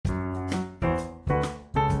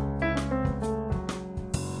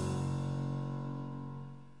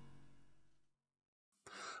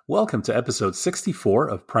Welcome to episode 64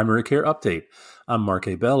 of Primary Care Update. I'm Mark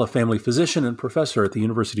A. Bell, a family physician and professor at the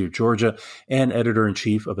University of Georgia and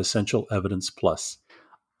editor-in-chief of Essential Evidence Plus.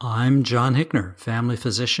 I'm John Hickner, family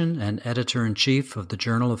physician and editor-in-chief of the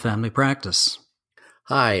Journal of Family Practice.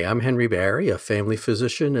 Hi, I'm Henry Barry, a family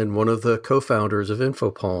physician and one of the co-founders of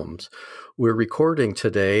InfoPoems. We're recording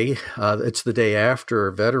today. It's the day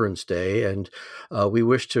after Veterans Day, and we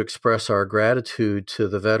wish to express our gratitude to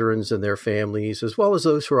the veterans and their families, as well as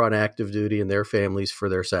those who are on active duty and their families for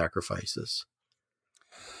their sacrifices.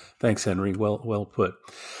 Thanks, Henry. Well put.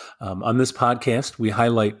 On this podcast, we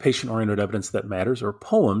highlight patient-oriented evidence that matters, or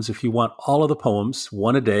POEMs. If you want all of the poems,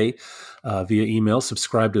 one a day, via email,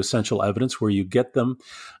 subscribe to Essential Evidence, where you get them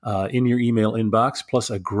in your email inbox,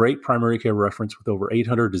 plus a great primary care reference with over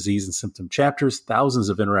 800 disease and symptom chapters, thousands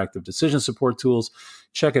of interactive decision support tools.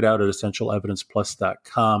 Check it out at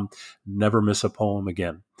essentialevidenceplus.com. Never miss a poem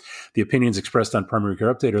again. The opinions expressed on Primary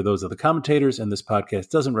Care Update are those of the commentators, and this podcast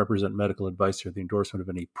doesn't represent medical advice or the endorsement of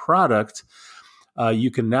any product.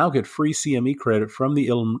 You can now get free CME credit from the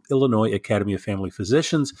Illinois Academy of Family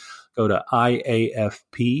Physicians. Go to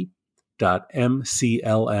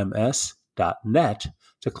iafp.mclms.net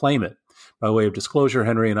to claim it. By way of disclosure,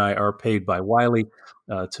 Henry and I are paid by Wiley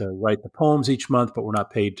to write the poems each month, but we're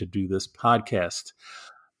not paid to do this podcast.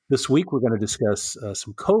 This week, we're going to discuss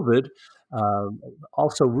some COVID.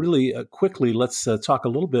 Also, really quickly, let's talk a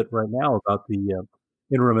little bit right now about the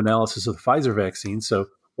interim analysis of the Pfizer vaccine. So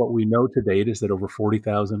what we know to date is that over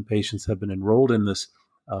 40,000 patients have been enrolled in this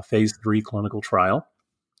phase 3 clinical trial.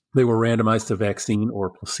 They were randomized to vaccine or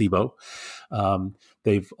placebo.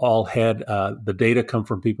 They've all had the data come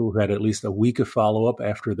from people who had at least a week of follow-up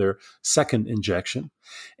after their second injection.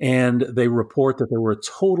 And they report that there were a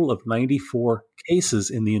total of 94 cases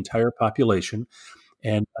in the entire population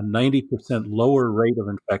and a 90% lower rate of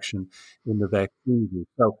infection in the vaccine group.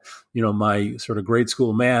 So, my sort of grade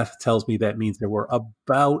school math tells me that means there were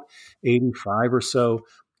about 85 or so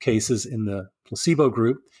cases in the placebo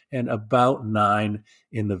group and about 9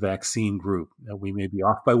 in the vaccine group. Now, we may be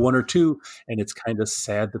off by 1 or 2, and it's kind of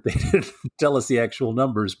sad that they didn't tell us the actual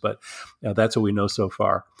numbers, but that's what we know so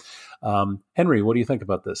far. Henry, what do you think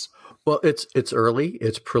about this? Well, it's early,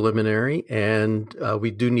 it's preliminary, and we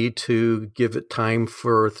do need to give it time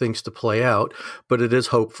for things to play out, but it is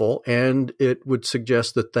hopeful, and it would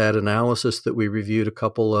suggest that analysis that we reviewed a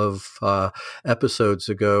couple of episodes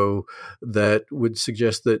ago that would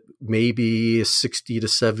suggest that maybe a 60 to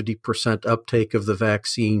 70% uptake of the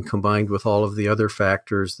vaccine combined with all of the other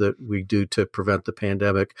factors that we do to prevent the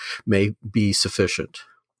pandemic may be sufficient.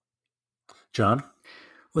 John?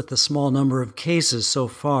 With the small number of cases so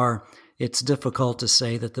far, it's difficult to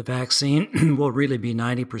say that the vaccine will really be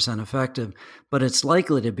 90% effective, but it's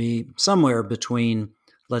likely to be somewhere between,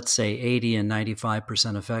 let's say, 80 and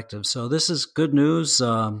 95% effective. So this is good news.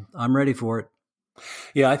 I'm ready for it.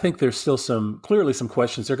 Yeah, I think there's still clearly some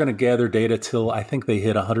questions. They're going to gather data till I think they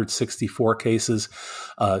hit 164 cases.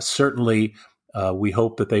 Certainly, we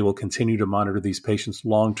hope that they will continue to monitor these patients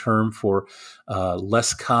long-term for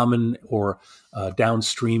less common or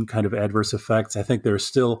downstream kind of adverse effects. I think there are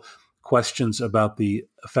still questions about the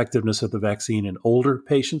effectiveness of the vaccine in older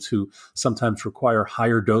patients who sometimes require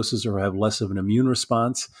higher doses or have less of an immune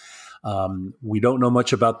response. We don't know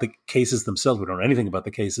much about the cases themselves. We don't know anything about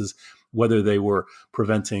the cases, whether they were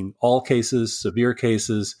preventing all cases, severe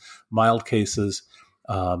cases, mild cases.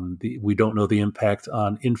 We don't know the impact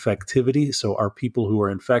on infectivity. So are people who are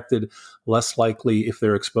infected less likely, if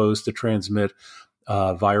they're exposed, to transmit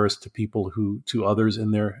virus to people to others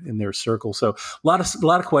in their circle? So a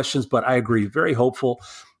lot of questions, but I agree, very hopeful.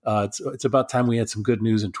 It's about time we had some good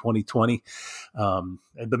news in 2020. And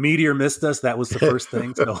the meteor missed us. That was the first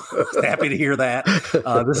thing. So happy to hear that.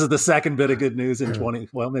 This is the second bit of good news in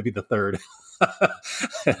maybe the third,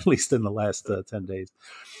 at least in the last 10 days.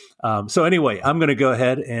 So anyway, I'm going to go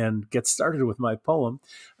ahead and get started with my poem.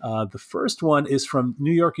 The first one is from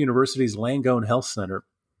New York University's Langone Health Center.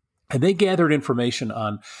 And they gathered information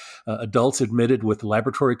on adults admitted with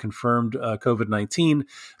laboratory-confirmed COVID-19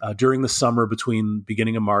 during the summer between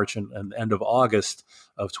beginning of March and end of August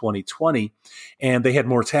of 2020. And they had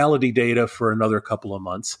mortality data for another couple of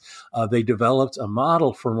months. They developed a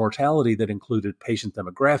model for mortality that included patient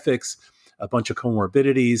demographics, a bunch of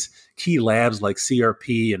comorbidities, key labs like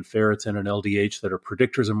CRP and ferritin and LDH that are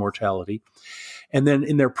predictors of mortality. And then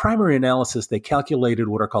in their primary analysis, they calculated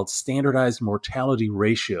what are called standardized mortality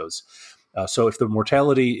ratios. So if the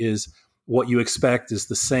mortality is what you expect is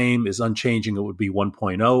the same, is unchanging, it would be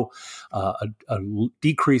 1.0. A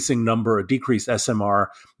decreasing number, a decreased SMR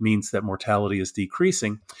means that mortality is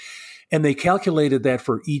decreasing. And they calculated that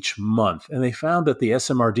for each month. And they found that the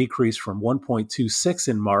SMR decreased from 1.26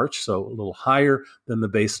 in March, so a little higher than the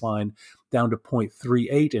baseline, down to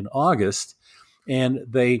 0.38 in August. And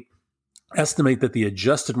they estimate that the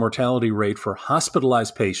adjusted mortality rate for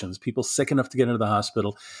hospitalized patients, people sick enough to get into the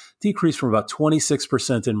hospital, decreased from about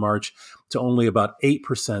 26% in March to only about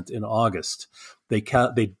 8% in August. They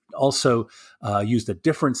also used a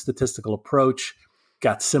different statistical approach,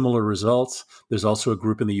 got similar results. There's also a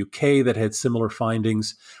group in the UK that had similar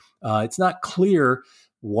findings. It's not clear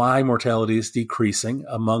why mortality is decreasing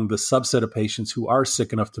among the subset of patients who are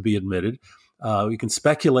sick enough to be admitted. We can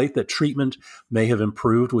speculate that treatment may have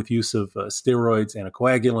improved with use of steroids,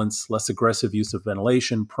 anticoagulants, less aggressive use of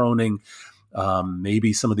ventilation, proning,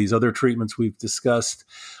 maybe some of these other treatments we've discussed.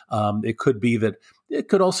 It could be that it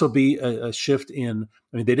could also be a shift in,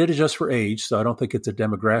 they did adjust for age, so I don't think it's a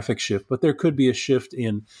demographic shift, but there could be a shift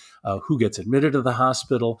in who gets admitted to the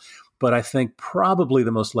hospital. But I think probably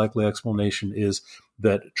the most likely explanation is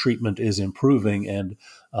that treatment is improving, and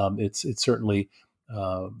it's certainly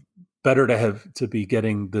better to be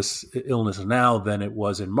getting this illness now than it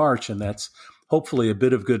was in March, and that's hopefully a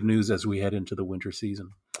bit of good news as we head into the winter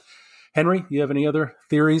season. Henry, you have any other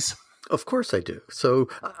theories? Of course I do. So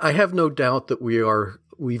I have no doubt that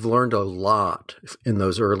we've learned a lot in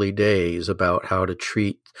those early days about how to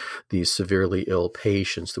treat these severely ill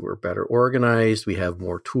patients, that we're better organized. We have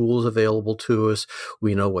more tools available to us.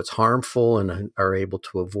 We know what's harmful and are able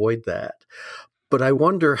to avoid that. But I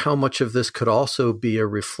wonder how much of this could also be a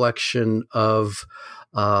reflection of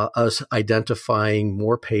us identifying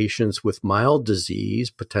more patients with mild disease,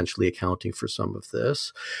 potentially accounting for some of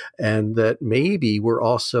this, and that maybe we're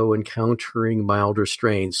also encountering milder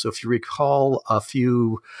strains. So if you recall a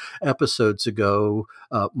few episodes ago,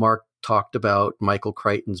 Mark talked about Michael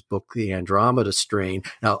Crichton's book, The Andromeda Strain.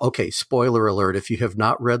 Now, okay, spoiler alert, if you have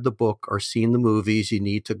not read the book or seen the movies, you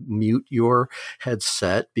need to mute your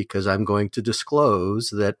headset, because I'm going to disclose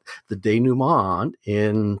that the denouement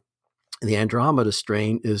in the Andromeda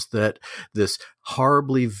strain is that this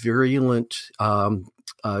horribly virulent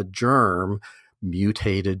germ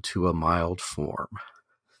mutated to a mild form.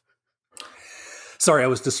 Sorry, I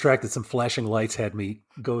was distracted. Some flashing lights had me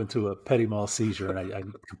go into a petit mal seizure, and I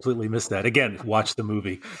completely missed that. Again, watch the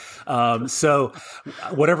movie. So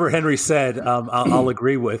whatever Henry said, I'll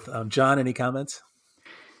agree with. John, any comments?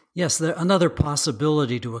 Yes, another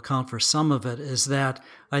possibility to account for some of it is that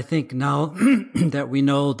I think now that we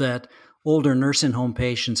know that older nursing home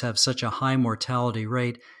patients have such a high mortality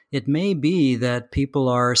rate, it may be that people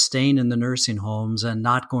are staying in the nursing homes and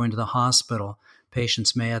not going to the hospital.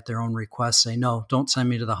 Patients may, at their own request, say, no, don't send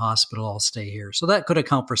me to the hospital, I'll stay here. So that could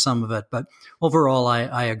account for some of it. But overall,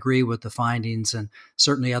 I agree with the findings, and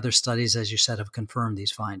certainly other studies, as you said, have confirmed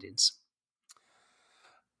these findings.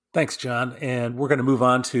 Thanks, John. And we're going to move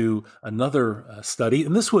on to another study.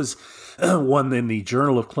 And this was one in the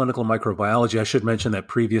Journal of Clinical Microbiology. I should mention that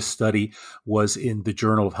previous study was in the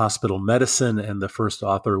Journal of Hospital Medicine, and the first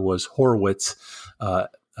author was Horowitz. I'm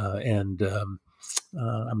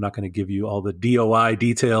not going to give you all the DOI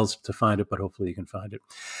details to find it, but hopefully you can find it.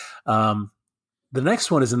 The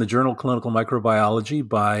next one is in the Journal of Clinical Microbiology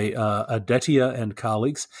by Aditya and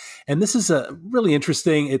colleagues. And this is a really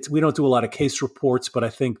interesting, we don't do a lot of case reports, but I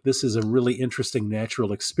think this is a really interesting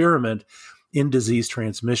natural experiment in disease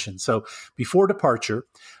transmission. So before departure,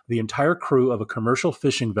 the entire crew of a commercial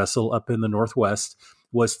fishing vessel up in the Northwest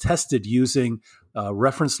was tested using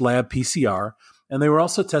reference lab PCR. And they were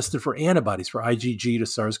also tested for antibodies, for IgG to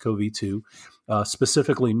SARS-CoV-2,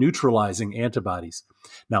 specifically neutralizing antibodies.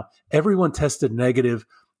 Now, everyone tested negative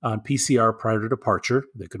on PCR prior to departure.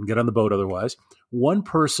 They couldn't get on the boat otherwise. One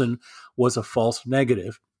person was a false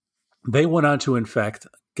negative. They went on to infect,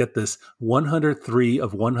 get this, 103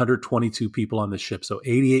 of 122 people on the ship, so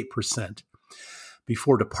 88%.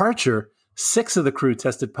 Before departure, 6 of the crew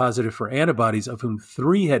tested positive for antibodies, of whom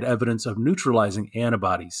 3 had evidence of neutralizing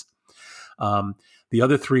antibodies. The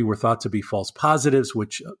other 3 were thought to be false positives,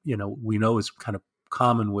 which we know is kind of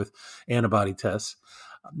common with antibody tests.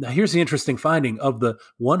 Now, here's the interesting finding. Of the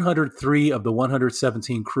 103 of the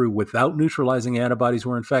 117 crew without neutralizing antibodies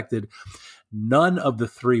were infected, none of the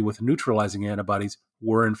 3 with neutralizing antibodies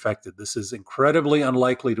were infected. This is incredibly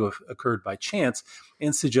unlikely to have occurred by chance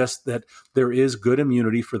and suggests that there is good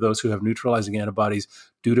immunity for those who have neutralizing antibodies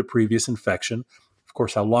due to previous infection. Of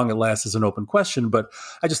course, how long it lasts is an open question, but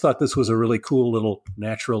I just thought this was a really cool little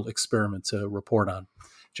natural experiment to report on.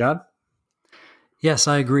 John? Yes,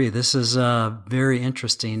 I agree. This is a very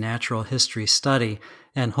interesting natural history study,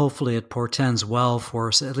 and hopefully it portends well for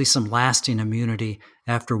at least some lasting immunity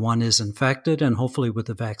after one is infected, and hopefully with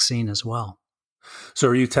the vaccine as well. So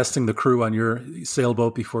are you testing the crew on your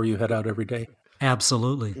sailboat before you head out every day?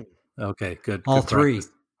 Absolutely. Okay, good. All good three.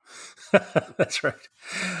 That's right.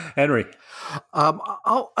 Henry.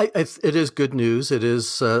 It is good news. It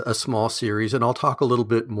is a small series, and I'll talk a little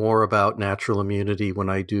bit more about natural immunity when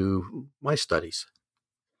I do my studies.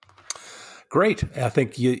 Great. I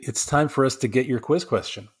think it's time for us to get your quiz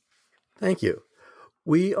question. Thank you.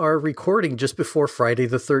 We are recording just before Friday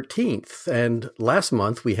the 13th, and last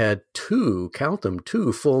month we had two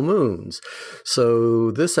full moons. So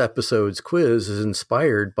this episode's quiz is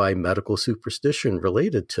inspired by medical superstition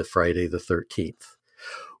related to Friday the 13th.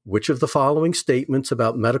 Which of the following statements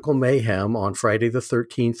about medical mayhem on Friday the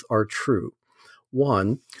 13th are true?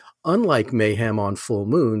 1. Unlike mayhem on full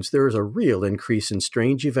moons, there is a real increase in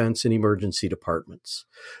strange events in emergency departments.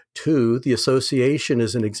 2. The association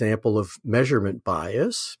is an example of measurement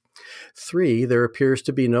bias. 3. There appears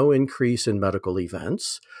to be no increase in medical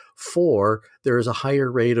events. 4. There is a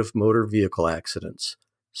higher rate of motor vehicle accidents.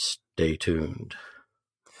 Stay tuned.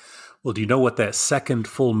 Well, do you know what that second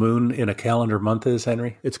full moon in a calendar month is,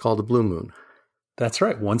 Henry? It's called a blue moon. That's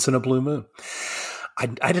right. Once in a blue moon.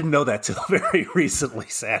 I didn't know that till very recently,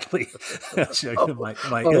 sadly.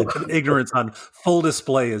 My ignorance on full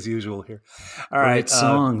display as usual here. All right.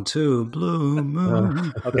 Song too. Blue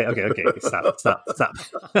moon. Okay. Stop.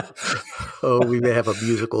 We may have a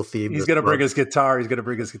musical theme. He's going to bring his guitar.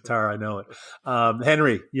 I know it.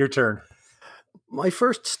 Henry, your turn. My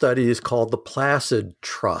first study is called the Placid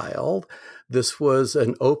Trial. This was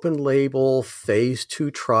an open-label phase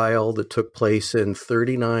 2 trial that took place in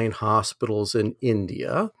 39 hospitals in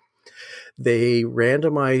India. They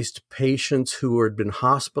randomized patients who had been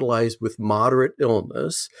hospitalized with moderate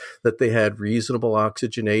illness, that they had reasonable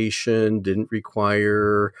oxygenation, didn't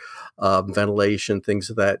require ventilation, things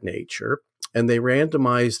of that nature. And they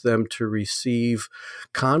randomized them to receive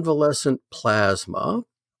convalescent plasma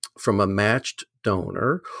from a matched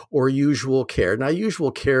donor or usual care. Now,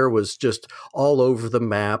 usual care was just all over the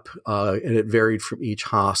map, and it varied from each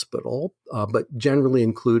hospital, but generally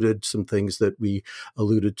included some things that we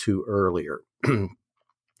alluded to earlier.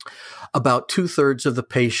 About 2/3 of the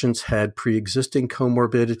patients had pre-existing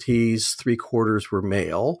comorbidities, 3/4 were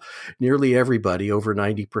male. Nearly everybody, over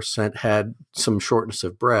 90%, had some shortness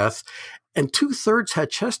of breath. And 2/3 had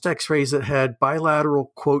chest x-rays that had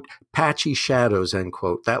bilateral, quote, patchy shadows, end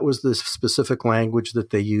quote. That was the specific language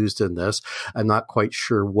that they used in this. I'm not quite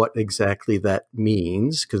sure what exactly that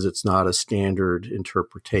means because it's not a standard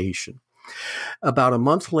interpretation. About a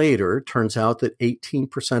month later, it turns out that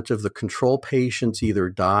 18% of the control patients either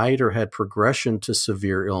died or had progression to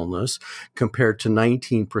severe illness, compared to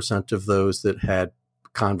 19% of those that had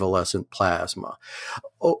convalescent plasma.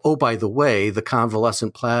 Oh, by the way, the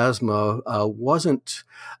convalescent plasma wasn't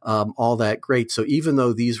all that great. So even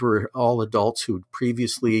though these were all adults who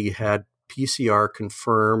previously had PCR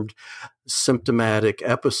confirmed symptomatic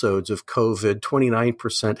episodes of COVID,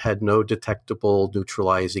 29% had no detectable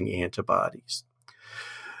neutralizing antibodies.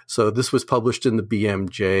 So this was published in the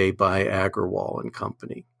BMJ by Agarwal and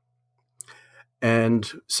Company.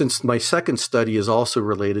 And since my second study is also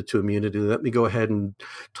related to immunity, let me go ahead and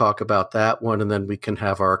talk about that one, and then we can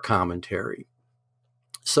have our commentary.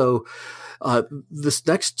 So this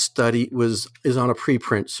next study is on a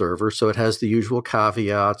preprint server, so it has the usual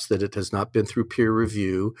caveats that it has not been through peer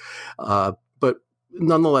review, but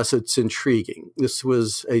nonetheless, it's intriguing. This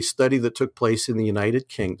was a study that took place in the United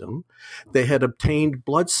Kingdom. They had obtained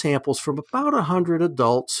blood samples from about 100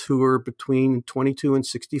 adults who were between 22 and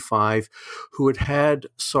 65 who had had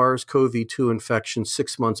SARS-CoV-2 infection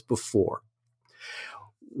 6 months before.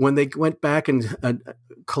 When they went back and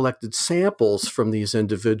collected samples from these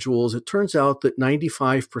individuals, it turns out that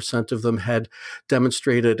 95% of them had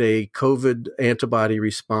demonstrated a COVID antibody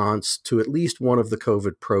response to at least one of the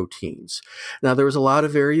COVID proteins. Now, there was a lot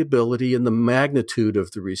of variability in the magnitude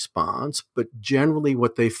of the response, but generally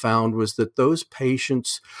what they found was that those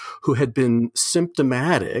patients who had been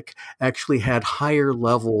symptomatic actually had higher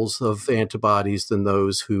levels of antibodies than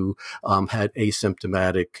those who had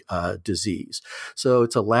asymptomatic disease. So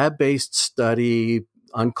it's a lab-based study,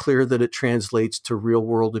 unclear that it translates to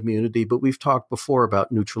real-world immunity, but we've talked before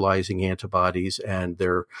about neutralizing antibodies and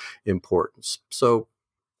their importance. So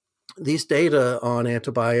these data on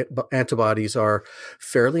antibodies are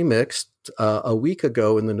fairly mixed. a week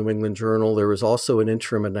ago in the New England Journal, there was also an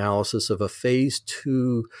interim analysis of a phase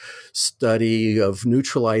 2 study of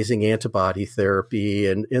neutralizing antibody therapy.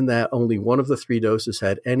 And in that, only one of the 3 doses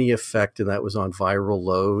had any effect, and that was on viral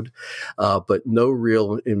load, but no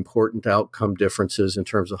real important outcome differences in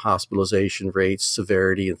terms of hospitalization rates,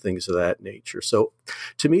 severity, and things of that nature. So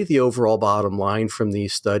to me, the overall bottom line from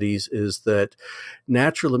these studies is that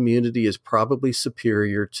natural immunity is probably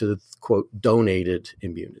superior to, quote, donated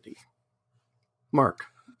immunity. Mark.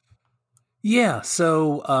 Yeah.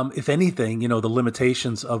 So, if anything, the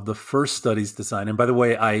limitations of the first study's design, and by the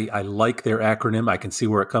way, I like their acronym. I can see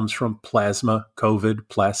where it comes from: plasma, COVID,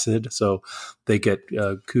 placid. So they get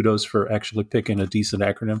kudos for actually picking a decent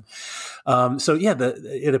acronym.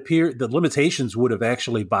 It appeared the limitations would have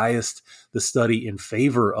actually biased the study in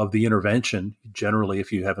favor of the intervention, generally,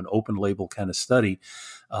 if you have an open label kind of study.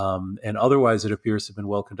 And otherwise, it appears to have been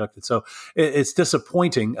well conducted. So it's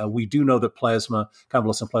disappointing. We do know that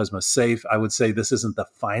convalescent plasma is safe. I would say this isn't the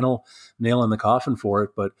final nail in the coffin for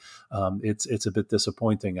it, but it's a bit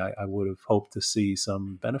disappointing. I would have hoped to see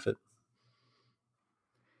some benefit.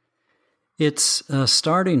 It's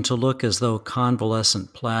starting to look as though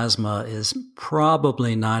convalescent plasma is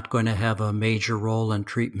probably not going to have a major role in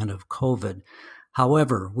treatment of COVID.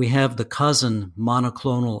 However, we have the cousin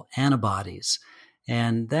monoclonal antibodies,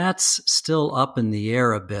 and that's still up in the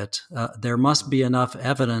air a bit. There must be enough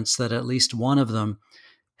evidence that at least one of them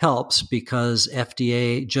helps, because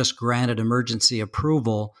FDA just granted emergency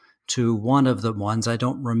approval to one of the ones. I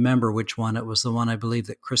don't remember which one. It was the one I believe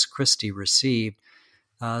that Chris Christie received.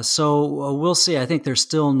 So we'll see. I think there's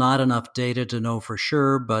still not enough data to know for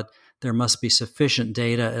sure, but there must be sufficient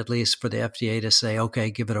data, at least for the FDA to say, okay,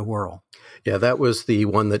 give it a whirl. Yeah, that was the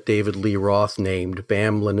one that David Lee Roth named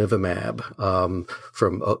bamlanivimab,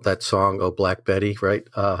 from that song, Oh, Black Betty, right?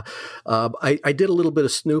 I did a little bit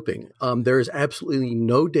of snooping. There is absolutely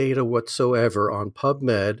no data whatsoever on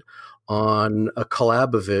PubMed on a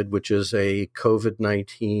Colabivid, which is a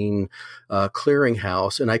COVID-19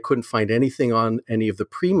 clearinghouse, and I couldn't find anything on any of the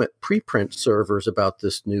preprint servers about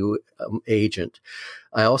this new agent.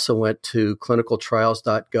 I also went to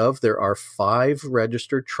clinicaltrials.gov. There are 5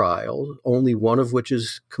 registered trials, only one of which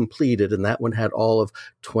is completed, and that one had all of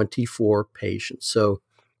 24 patients. So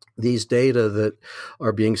these data that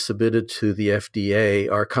are being submitted to the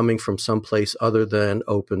FDA are coming from someplace other than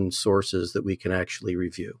open sources that we can actually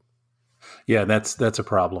review. Yeah, that's a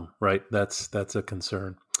problem, right? That's a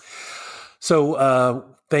concern. So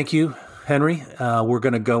thank you, Henry. We're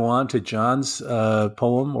going to go on to John's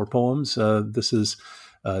poem or poems. This is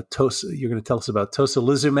you're going to tell us about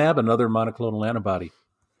tocilizumab, another monoclonal antibody.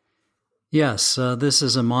 Yes, this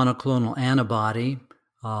is a monoclonal antibody,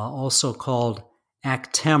 also called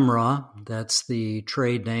Actemra. That's the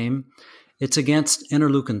trade name. It's against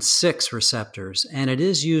interleukin-6 receptors, and it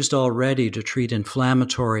is used already to treat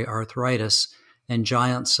inflammatory arthritis and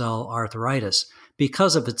giant cell arthritis.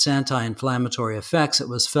 Because of its anti-inflammatory effects, it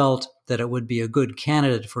was felt that it would be a good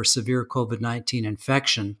candidate for severe COVID-19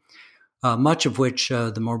 infection, much of which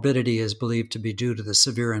the morbidity is believed to be due to the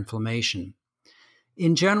severe inflammation.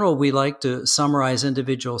 In general, we like to summarize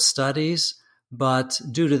individual studies, but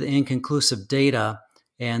due to the inconclusive data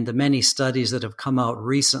and the many studies that have come out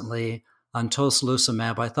recently on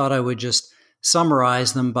tocilizumab, I thought I would just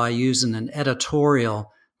summarize them by using an editorial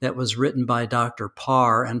that was written by Dr.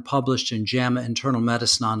 Parr and published in JAMA Internal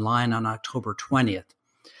Medicine Online on October 20th.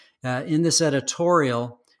 In this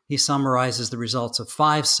editorial, he summarizes the results of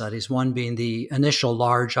 5 studies, one being the initial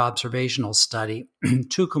large observational study,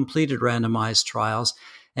 2 completed randomized trials,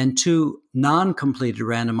 and 2 non-completed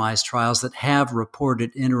randomized trials that have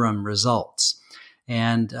reported interim results.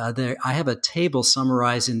 And I have a table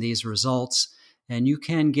summarizing these results, and you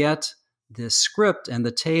can get the script and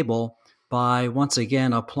the table by, once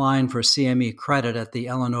again, applying for CME credit at the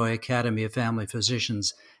Illinois Academy of Family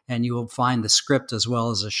Physicians, and you will find the script as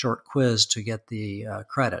well as a short quiz to get the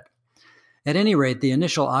credit. At any rate, the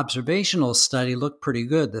initial observational study looked pretty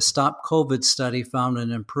good. The Stop COVID study found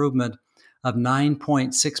an improvement of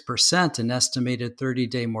 9.6% in estimated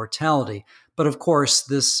 30-day mortality. But of course,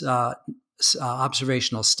 this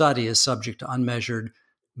observational study is subject to unmeasured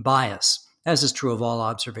bias, as is true of all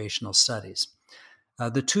observational studies.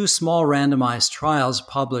 The 2 small randomized trials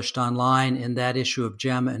published online in that issue of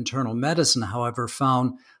JAMA Internal Medicine, however,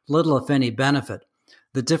 found little, if any, benefit.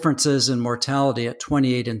 The differences in mortality at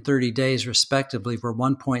 28 and 30 days, respectively, were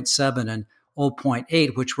 1.7 and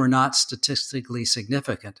 0.8, which were not statistically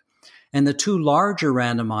significant. And the 2 larger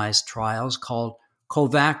randomized trials, called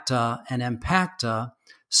COVACTA and IMPACTA,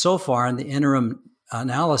 so far in the interim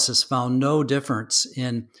analysis found no difference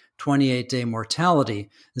in 28-day mortality,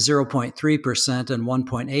 0.3% and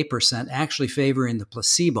 1.8%, actually favoring the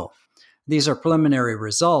placebo. These are preliminary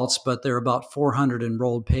results, but there are about 400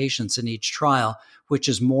 enrolled patients in each trial, which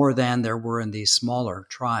is more than there were in these smaller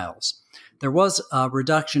trials. There was a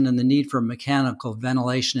reduction in the need for mechanical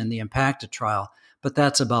ventilation in the IMPACTA trial, but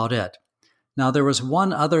that's about it. Now, there was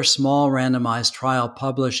one other small randomized trial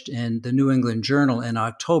published in the New England Journal in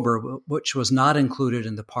October, which was not included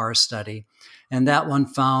in the PAR study, and that one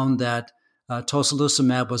found that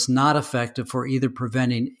tocilizumab was not effective for either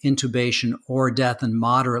preventing intubation or death in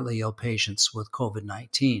moderately ill patients with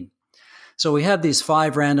COVID-19. So we have these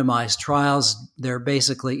 5 randomized trials. They're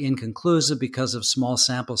basically inconclusive because of small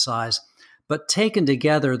sample size, but taken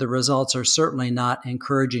together, the results are certainly not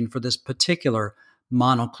encouraging for this particular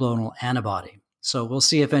monoclonal antibody. So we'll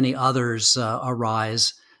see if any others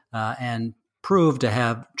arise and prove to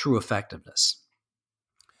have true effectiveness.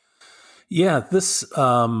 Yeah, this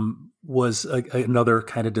was another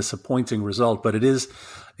kind of disappointing result, but it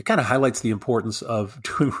kind of highlights the importance of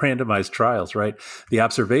doing randomized trials, right? The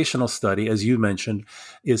observational study, as you mentioned,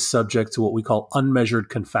 is subject to what we call unmeasured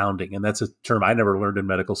confounding. And that's a term I never learned in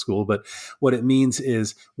medical school, but what it means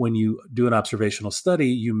is when you do an observational study,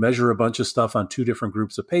 you measure a bunch of stuff on 2 different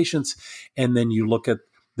groups of patients, and then you look at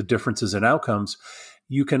the differences in outcomes.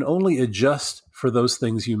 You can only adjust for those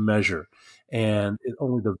things you measure, and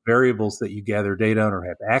only the variables that you gather data on or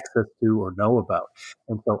have access to or know about.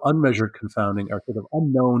 And so unmeasured confounding are sort of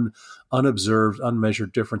unknown, unobserved,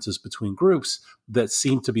 unmeasured differences between groups that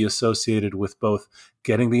seem to be associated with both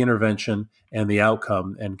getting the intervention and the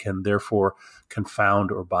outcome, and can therefore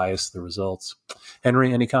confound or bias the results.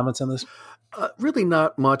 Henry, any comments on this? Really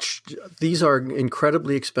not much. These are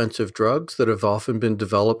incredibly expensive drugs that have often been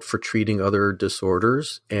developed for treating other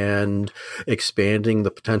disorders, and expanding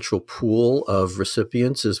the potential pool of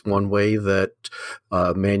recipients is one way that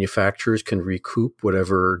manufacturers can recoup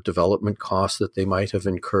whatever development costs that they might have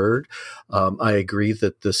incurred. I agree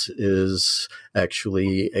that this is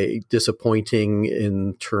actually disappointing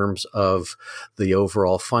in terms of the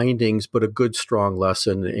overall findings, but a good, strong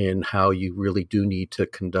lesson in how you really do need to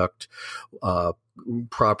conduct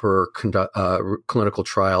proper clinical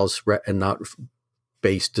trials and not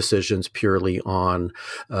base decisions purely on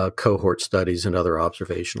cohort studies and other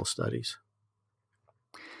observational studies.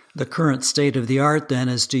 The current state of the art then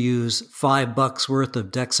is to use $5 worth of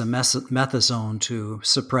dexamethasone to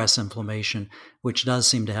suppress inflammation, which does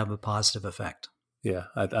seem to have a positive effect. Yeah,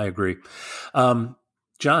 I agree.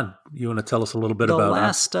 John, you want to tell us a little bit about the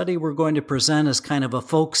last study we're going to present is kind of a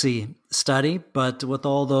folksy study, but with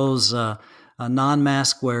all those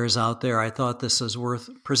non-mask wearers out there, I thought this is worth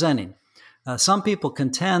presenting. Some people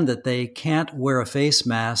contend that they can't wear a face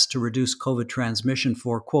mask to reduce COVID transmission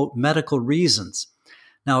for, quote, medical reasons.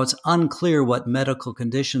 Now, it's unclear what medical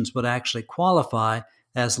conditions would actually qualify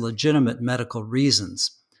as legitimate medical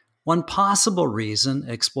reasons. One possible reason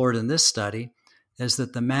explored in this study is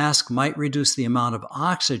that the mask might reduce the amount of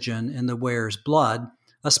oxygen in the wearer's blood,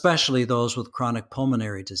 especially those with chronic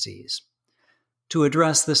pulmonary disease. To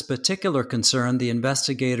address this particular concern, the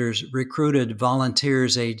investigators recruited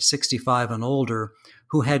volunteers aged 65 and older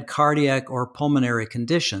who had cardiac or pulmonary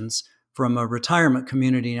conditions from a retirement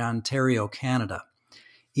community in Ontario, Canada.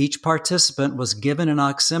 Each participant was given an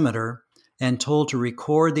oximeter and told to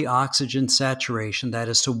record the oxygen saturation, that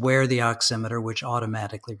is to wear the oximeter, which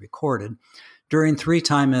automatically recorded, during 3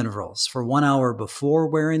 time intervals, for 1 hour before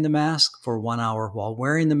wearing the mask, for 1 hour while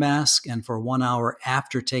wearing the mask, and for 1 hour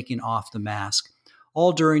after taking off the mask,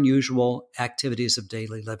 all during usual activities of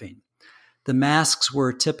daily living. The masks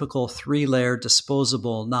were typical 3-layer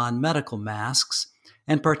disposable non-medical masks,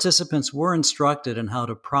 and participants were instructed on how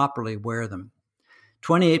to properly wear them.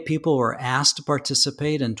 28 people were asked to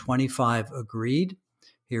participate and 25 agreed.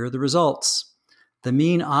 Here are the results. The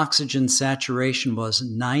mean oxygen saturation was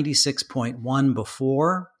 96.1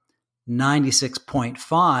 before,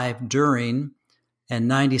 96.5 during, and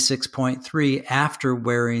 96.3 after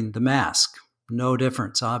wearing the mask. No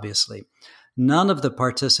difference, obviously. None of the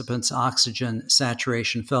participants' oxygen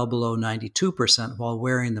saturation fell below 92% while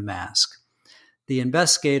wearing the mask. The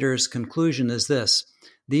investigators' conclusion is this: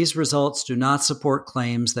 these results do not support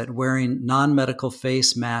claims that wearing non-medical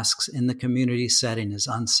face masks in the community setting is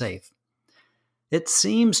unsafe. It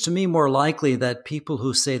seems to me more likely that people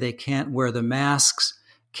who say they can't wear the masks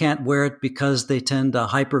can't wear it because they tend to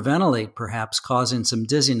hyperventilate, perhaps causing some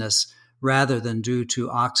dizziness, rather than due to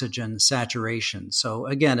oxygen saturation. So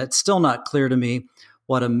again, it's still not clear to me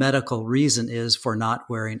what a medical reason is for not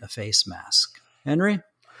wearing a face mask. Henry?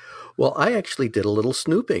 Well, I actually did a little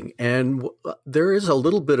snooping, and there is a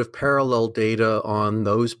little bit of parallel data on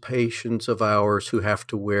those patients of ours who have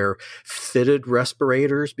to wear fitted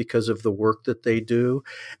respirators because of the work that they do.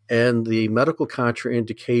 And the medical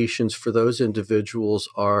contraindications for those individuals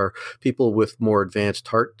are people with more advanced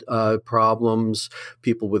heart problems,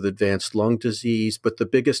 people with advanced lung disease. But the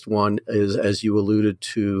biggest one is, as you alluded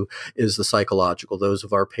to, is the psychological, those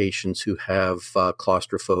of our patients who have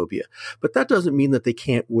claustrophobia. But that doesn't mean that they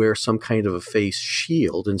can't wear some kind of a face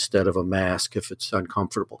shield instead of a mask if it's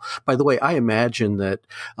uncomfortable. By the way, I imagine that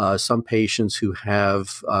some patients who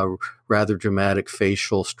have rather dramatic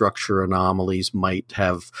facial structure anomalies might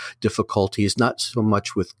have difficulties, not so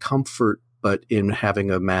much with comfort, but in having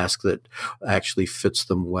a mask that actually fits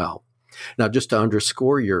them well. Now, just to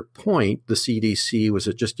underscore your point, the CDC, was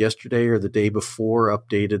it just yesterday or the day before,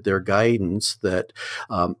 updated their guidance that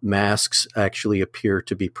masks actually appear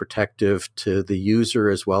to be protective to the user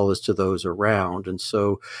as well as to those around. And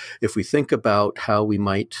so if we think about how we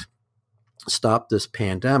might stop this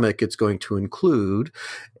pandemic, it's going to include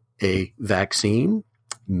a vaccine,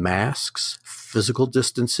 masks, physical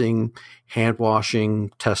distancing, hand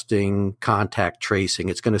washing, testing, contact tracing.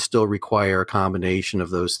 It's going to still require a combination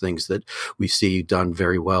of those things that we see done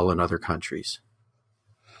very well in other countries.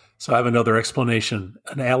 So I have another explanation,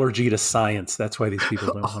 an allergy to science. That's why these people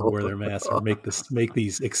don't want to wear their masks or make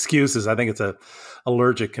these excuses. I think it's a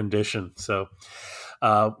allergic condition. So,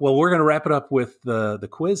 well, we're going to wrap it up with the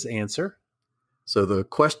quiz answer. So the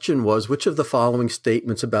question was, which of the following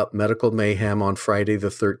statements about medical mayhem on Friday the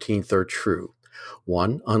 13th are true?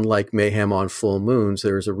 1, unlike mayhem on full moons,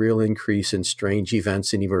 there is a real increase in strange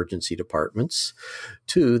events in emergency departments.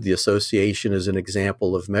 2, the association is an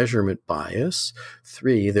example of measurement bias.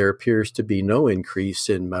 3, there appears to be no increase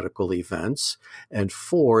in medical events. And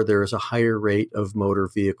 4, there is a higher rate of motor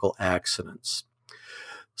vehicle accidents.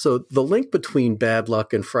 So the link between bad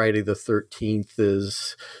luck and Friday the 13th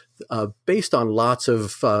is based on lots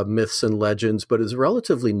of myths and legends, but is a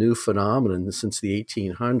relatively new phenomenon since the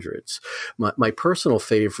 1800s. My personal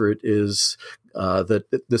favorite is that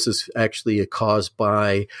this is actually caused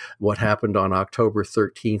by what happened on October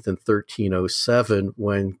 13th in 1307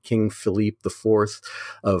 when King Philippe IV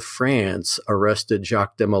of France arrested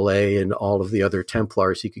Jacques de Molay and all of the other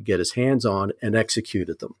Templars he could get his hands on and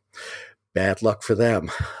executed them. Bad luck for them.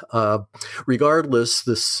 Regardless,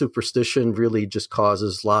 this superstition really just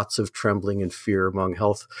causes lots of trembling and fear among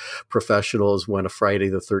health professionals when a Friday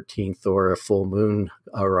the 13th or a full moon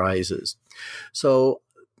arises. So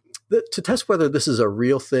to test whether this is a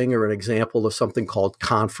real thing or an example of something called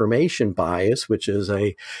confirmation bias, which is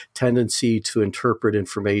a tendency to interpret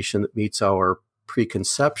information that meets our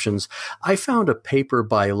preconceptions, I found a paper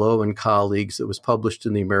by Lowe and colleagues that was published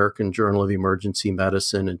in the American Journal of Emergency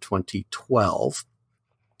Medicine in 2012.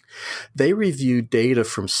 They reviewed data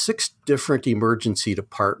from 6 different emergency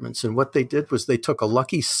departments. And what they did was they took a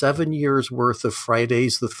lucky 7 years worth of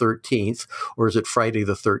Fridays the 13th, or is it Friday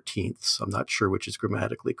the 13th? So I'm not sure which is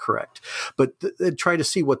grammatically correct. But they tried to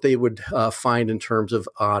see what they would find in terms of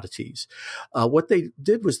oddities. What they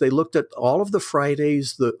did was they looked at all of the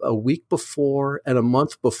Fridays a week before and a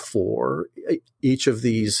month before each of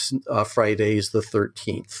these Fridays the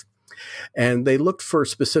 13th. And they looked for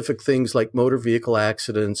specific things like motor vehicle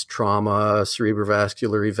accidents, trauma,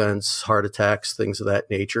 cerebrovascular events, heart attacks, things of that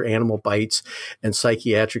nature, animal bites, and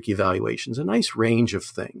psychiatric evaluations, a nice range of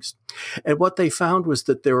things. And what they found was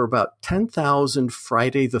that there were about 10,000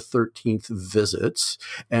 Friday the 13th visits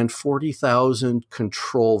and 40,000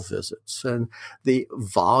 control visits. And the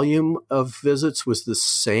volume of visits was the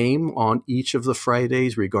same on each of the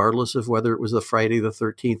Fridays, regardless of whether it was the Friday the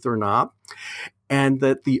 13th or not. And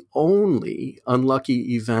that the only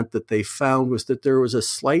unlucky event that they found was that there was a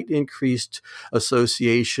slight increased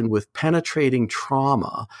association with penetrating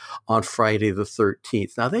trauma on Friday the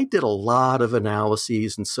 13th. Now, they did a lot of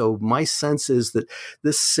analyses, and so my sense is that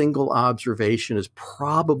this single observation is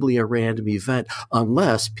probably a random event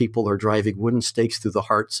unless people are driving wooden stakes through the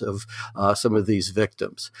hearts of some of these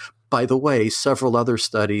victims. By the way, several other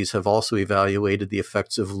studies have also evaluated the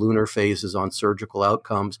effects of lunar phases on surgical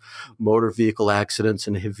outcomes, motor vehicle accidents,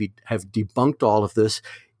 and have debunked all of this,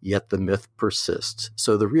 yet the myth persists.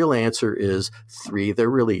 So the real answer is 3. There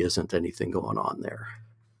really isn't anything going on there.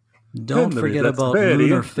 Don't forget about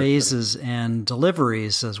lunar phases and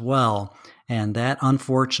deliveries as well. And that,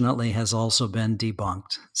 unfortunately, has also been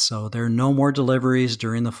debunked. So there are no more deliveries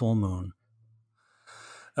during the full moon.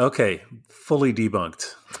 Okay, fully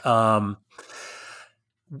debunked.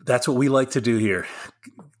 That's what we like to do here.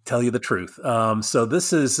 tell you the truth. So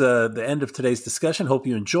this is the end of today's discussion. Hope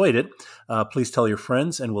you enjoyed it. Please tell your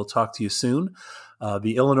friends, and we'll talk to you soon.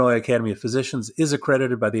 The Illinois Academy of Physicians is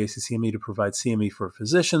accredited by the ACCME to provide CME for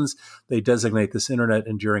physicians. They designate this internet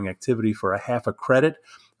enduring activity for a half a credit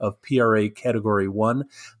of PRA Category 1.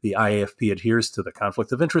 The IAFP adheres to the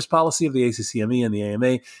conflict of interest policy of the ACCME and the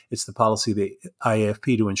AMA. It's the policy of the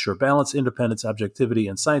IAFP to ensure balance, independence, objectivity,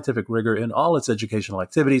 and scientific rigor in all its educational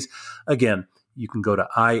activities. Again, you can go to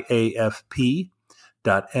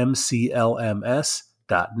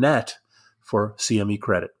iafp.mclms.net for CME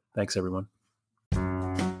credit. Thanks, everyone.